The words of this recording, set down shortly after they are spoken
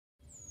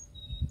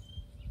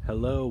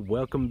Hello,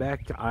 welcome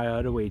back to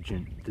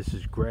iAutoAgent. This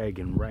is Greg,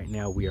 and right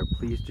now we are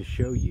pleased to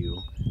show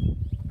you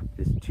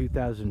this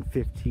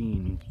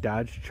 2015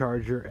 Dodge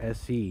Charger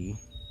SE.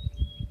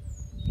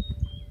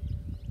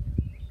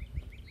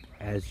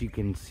 As you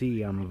can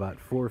see, I'm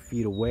about 4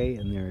 feet away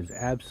and there is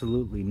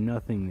absolutely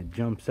nothing that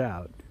jumps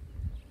out.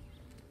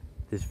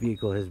 This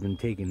vehicle has been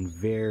taken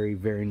very,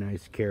 very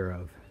nice care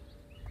of.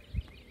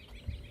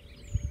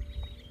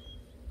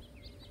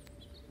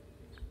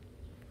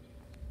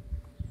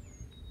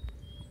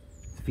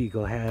 This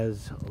vehicle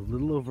has a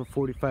little over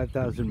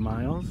 45,000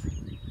 miles,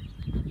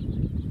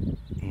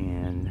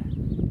 and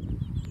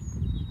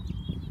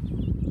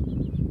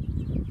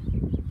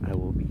I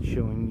will be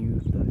showing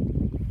you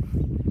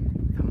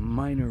the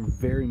minor,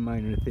 very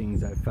minor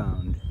things I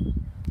found,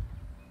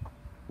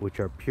 which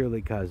are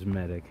purely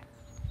cosmetic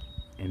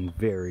and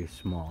very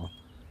small.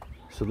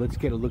 So let's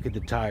get a look at the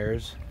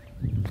tires.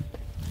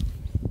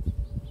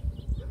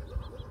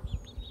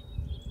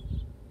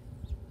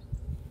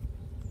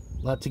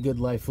 Lots of good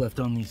life left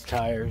on these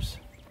tires.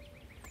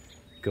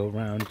 Go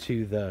around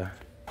to the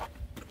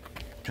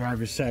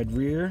driver's side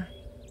rear.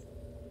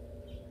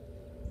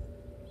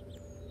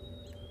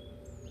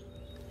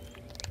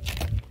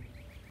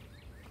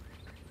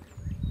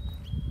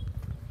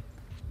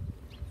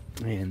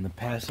 And the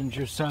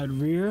passenger side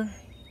rear.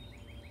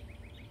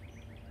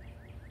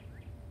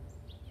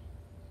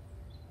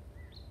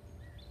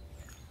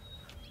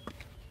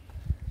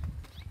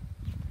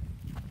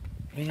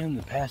 And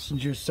the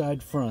passenger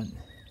side front.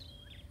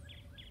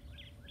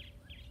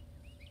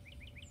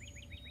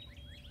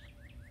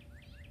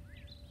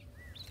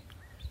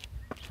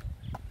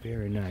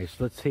 Very nice.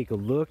 Let's take a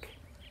look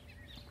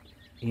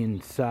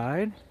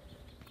inside.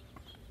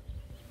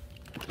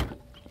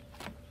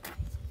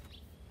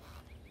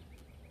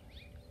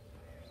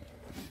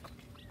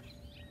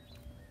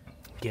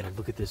 Get a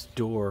look at this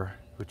door,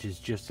 which is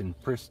just in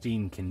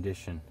pristine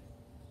condition.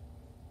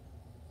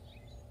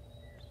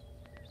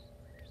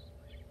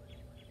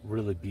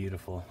 Really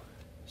beautiful.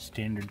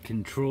 Standard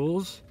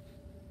controls.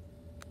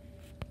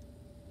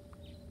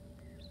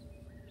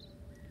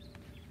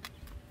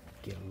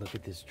 Get a look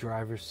at this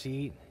driver's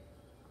seat.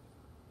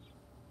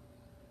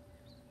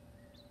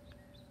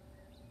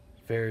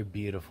 Very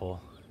beautiful.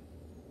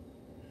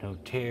 No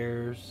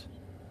tears,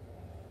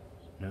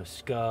 no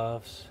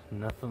scuffs,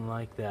 nothing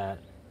like that.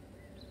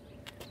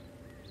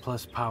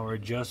 Plus power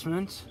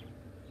adjustments.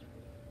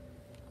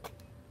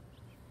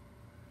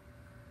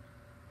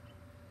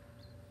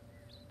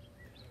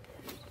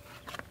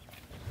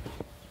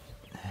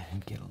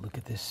 And get a look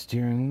at this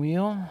steering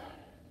wheel.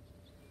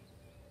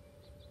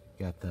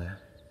 Got the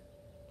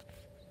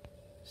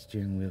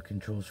steering wheel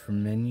controls for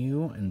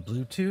menu and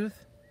Bluetooth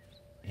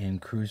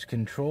and cruise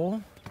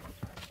control.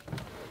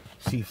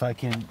 See if I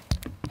can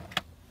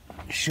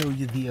show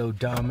you the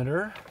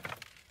odometer.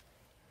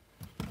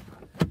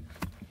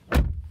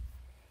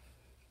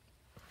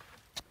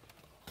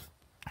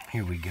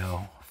 Here we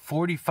go.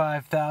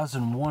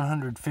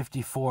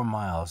 45,154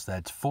 miles.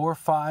 That's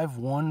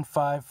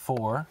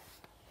 45154.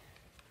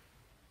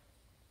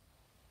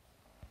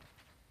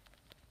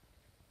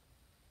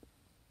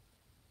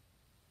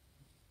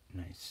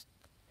 Nice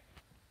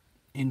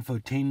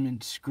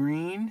infotainment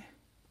screen.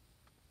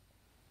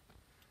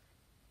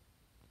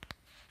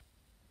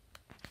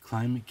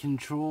 Climate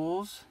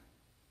controls.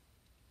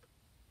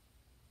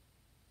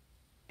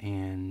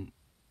 And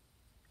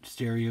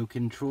stereo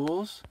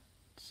controls.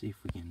 Let's see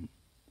if we can.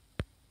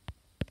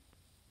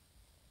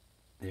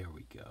 There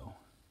we go.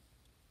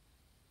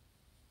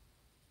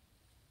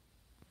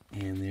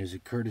 And there's a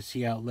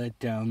courtesy outlet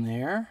down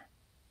there.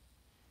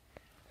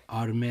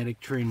 Automatic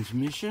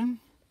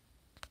transmission.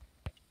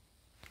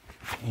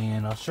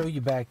 And I'll show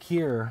you back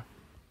here.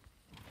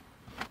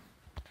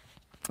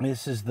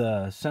 This is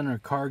the center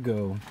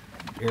cargo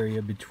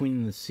area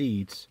between the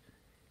seats.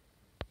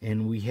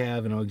 And we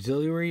have an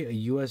auxiliary, a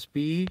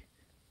USB,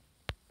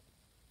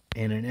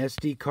 and an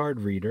SD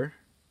card reader,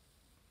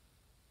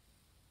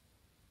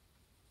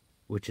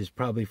 which is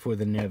probably for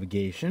the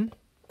navigation.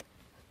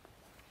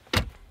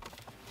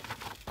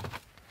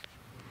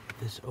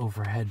 This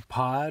overhead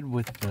pod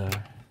with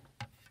the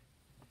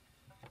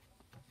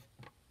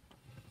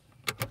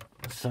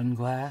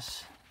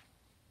sunglass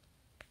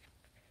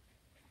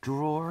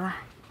drawer.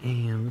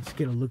 And let's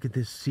get a look at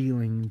this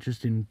ceiling,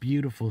 just in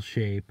beautiful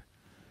shape.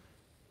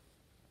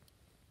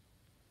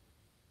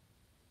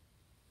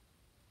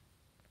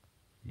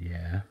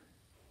 Yeah,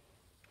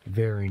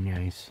 very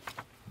nice.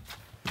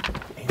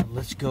 And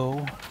let's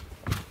go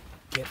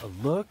get a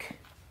look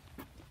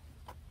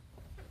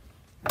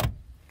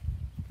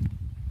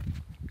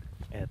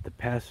at the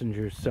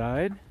passenger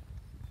side.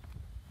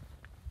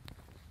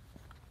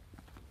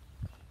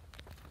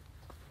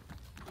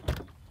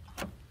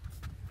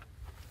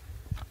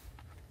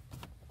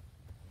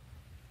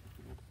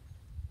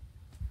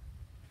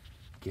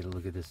 Get a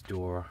look at this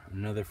door.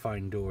 Another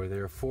fine door.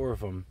 There are 4 of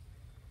them,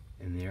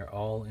 and they're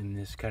all in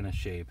this kind of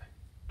shape.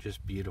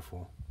 Just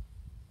beautiful.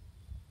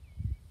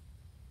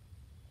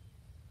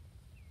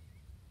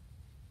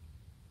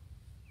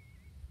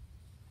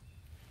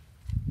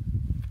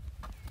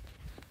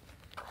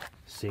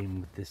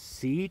 Same with the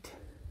seat.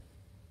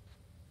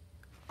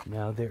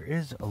 Now there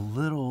is a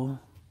little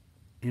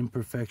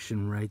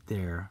imperfection right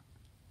there.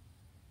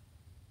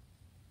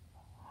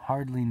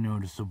 Hardly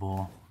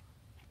noticeable.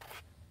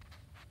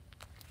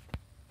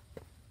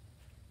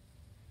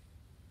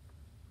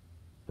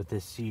 But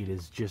this seat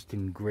is just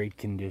in great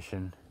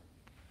condition.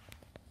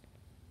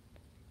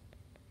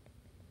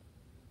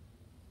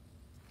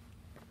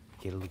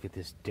 Get a look at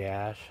this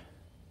dash.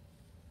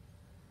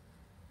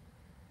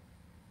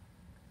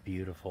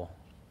 Beautiful.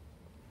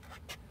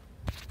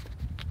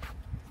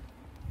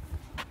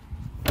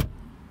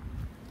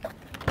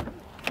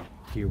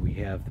 Here we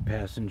have the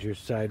passenger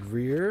side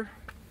rear.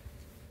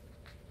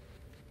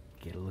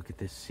 Get a look at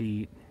this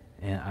seat,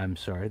 and I'm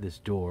sorry, this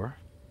door.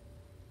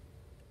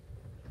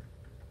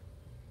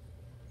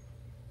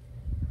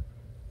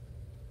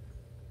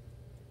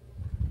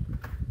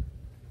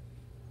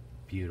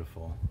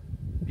 Beautiful.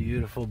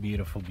 Beautiful,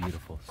 beautiful,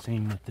 beautiful.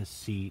 Same with this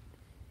seat.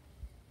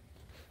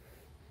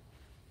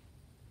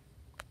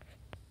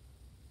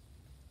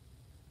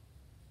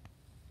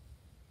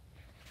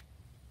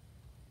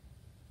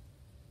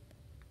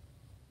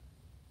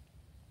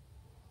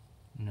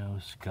 No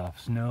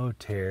scuffs, no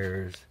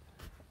tears,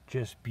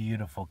 just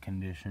beautiful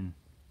condition.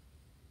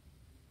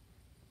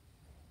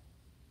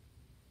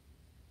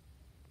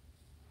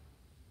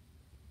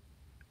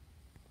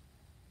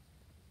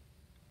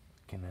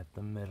 Looking at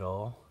the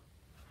middle.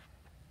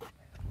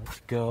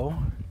 Let's go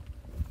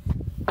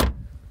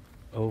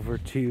over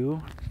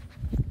to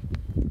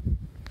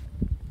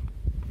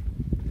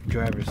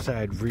driver's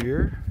side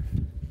rear.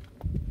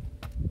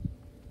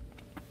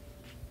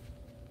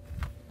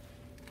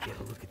 Get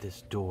a look at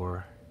this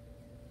door.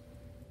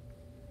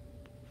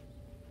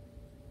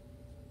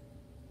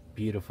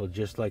 Beautiful,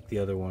 just like the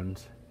other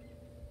ones.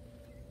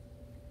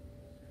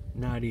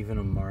 Not even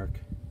a mark.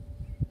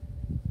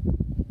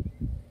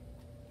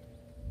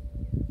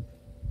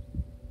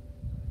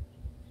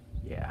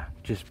 Yeah,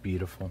 just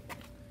beautiful.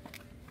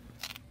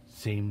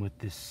 Same with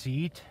this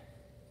seat.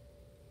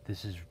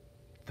 This is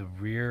the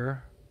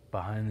rear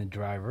behind the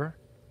driver.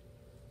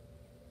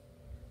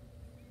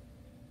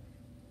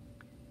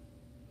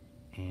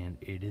 And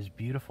it is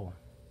beautiful.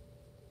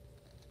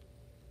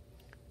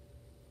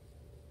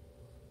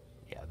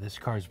 Yeah, this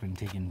car's been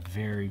taken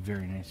very,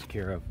 very nice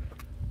care of.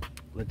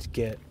 Let's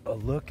get a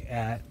look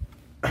at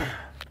the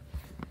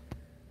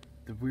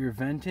rear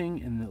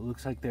venting, and it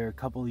looks like there are a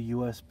couple of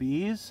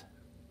USBs.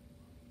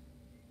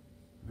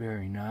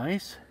 Very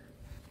nice.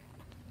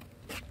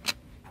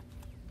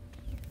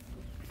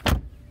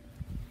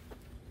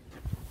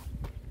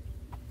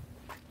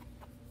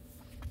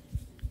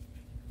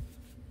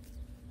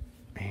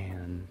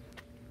 And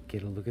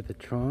get a look at the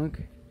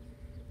trunk.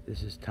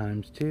 This is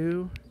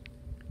 ×2.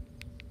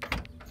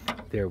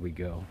 There we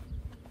go.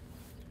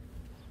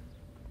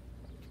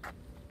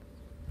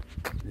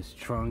 This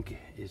trunk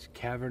is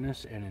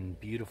cavernous and in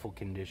beautiful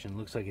condition.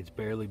 Looks like it's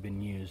barely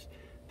been used.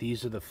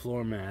 These are the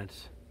floor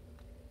mats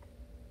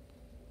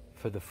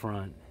for the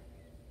front,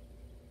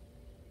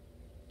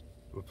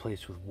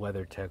 replaced with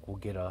WeatherTech. We'll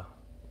get a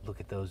look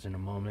at those in a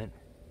moment.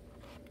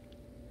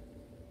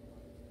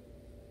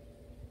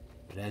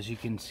 But as you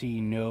can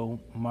see, no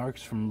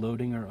marks from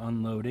loading or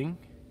unloading.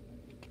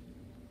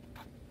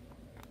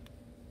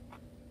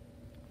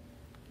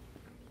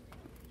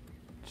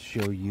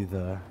 Show you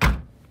the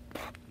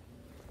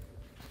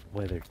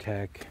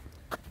WeatherTech.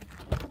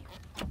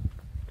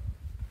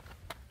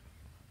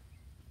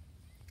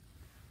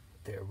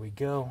 There we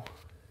go.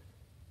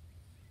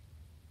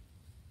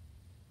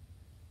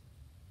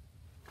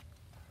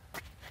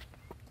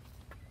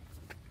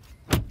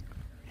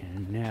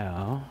 And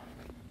now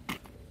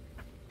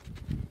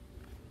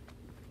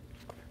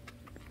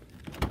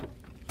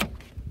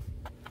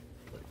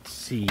let's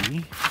see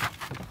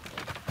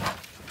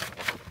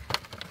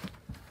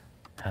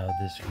how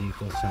this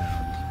vehicle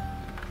sounds.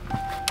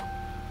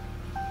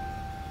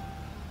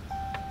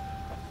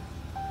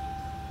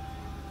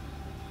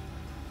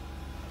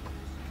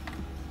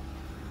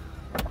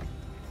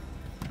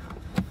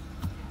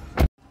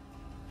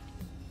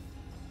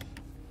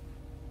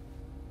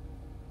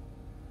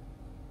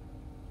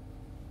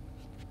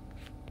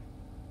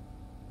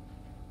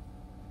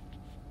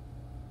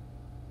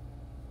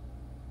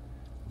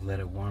 Let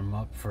it warm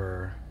up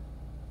for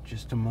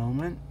just a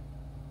moment.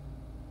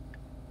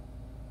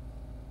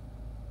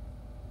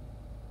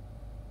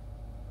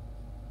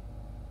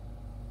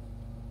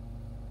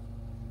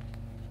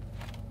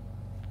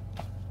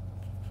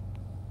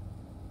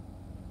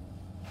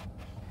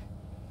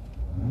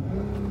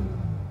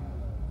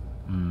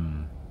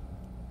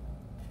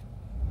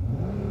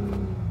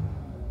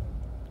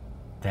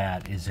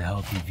 That is a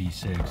healthy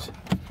V6.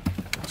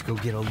 Let's go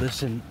get a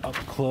listen up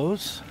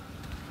close.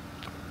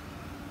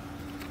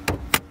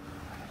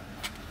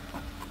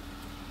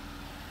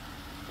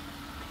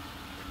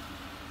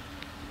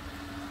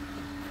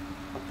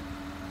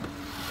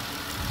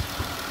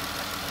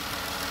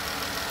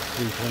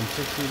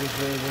 .6 liters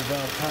variable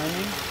valve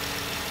timing.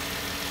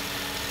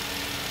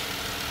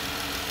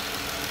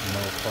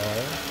 No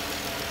fire.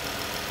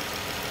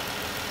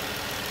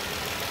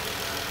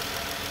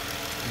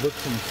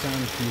 looks and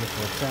sounds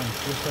beautiful. It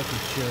sounds just like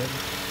it should.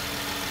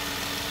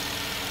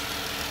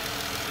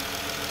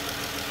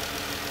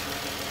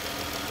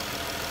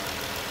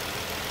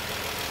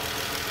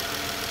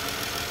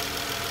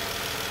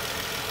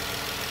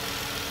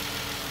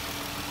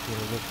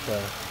 Here looks the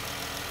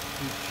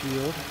heat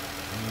shield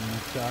on the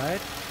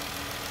inside.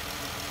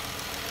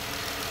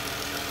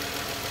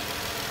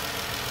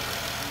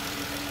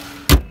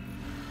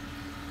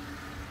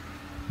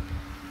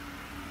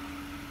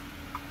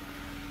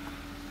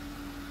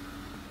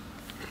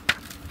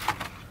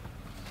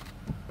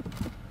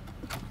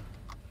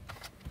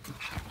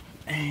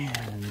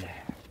 And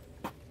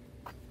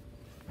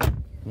I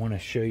want to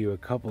show you a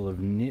couple of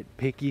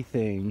nitpicky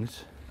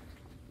things.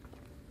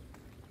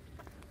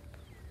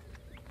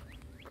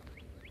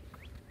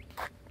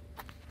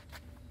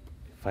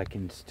 If I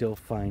can still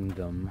find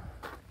them.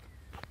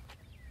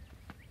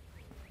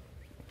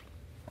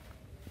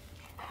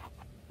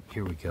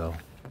 Here we go.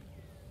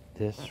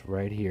 This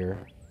right here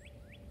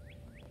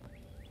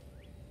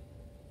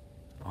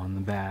on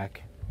the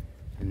back,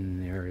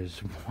 and there is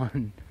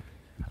one.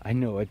 I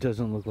know it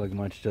doesn't look like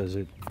much, does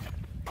it?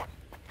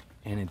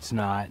 And it's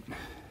not.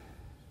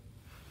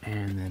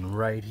 And then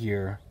right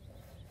here,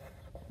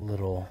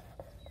 little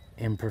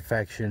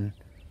imperfection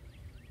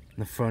in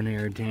the front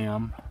air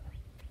dam.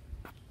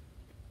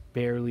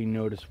 Barely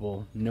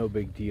noticeable, no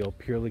big deal,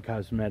 purely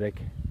cosmetic.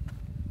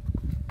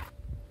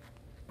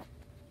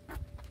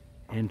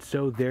 And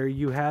so there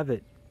you have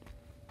it.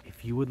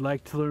 If you would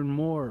like to learn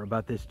more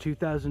about this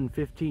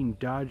 2015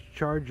 Dodge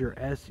Charger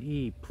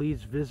SE,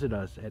 please visit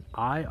us at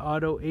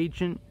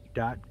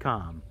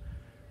iAutoAgent.com.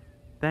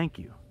 Thank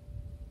you.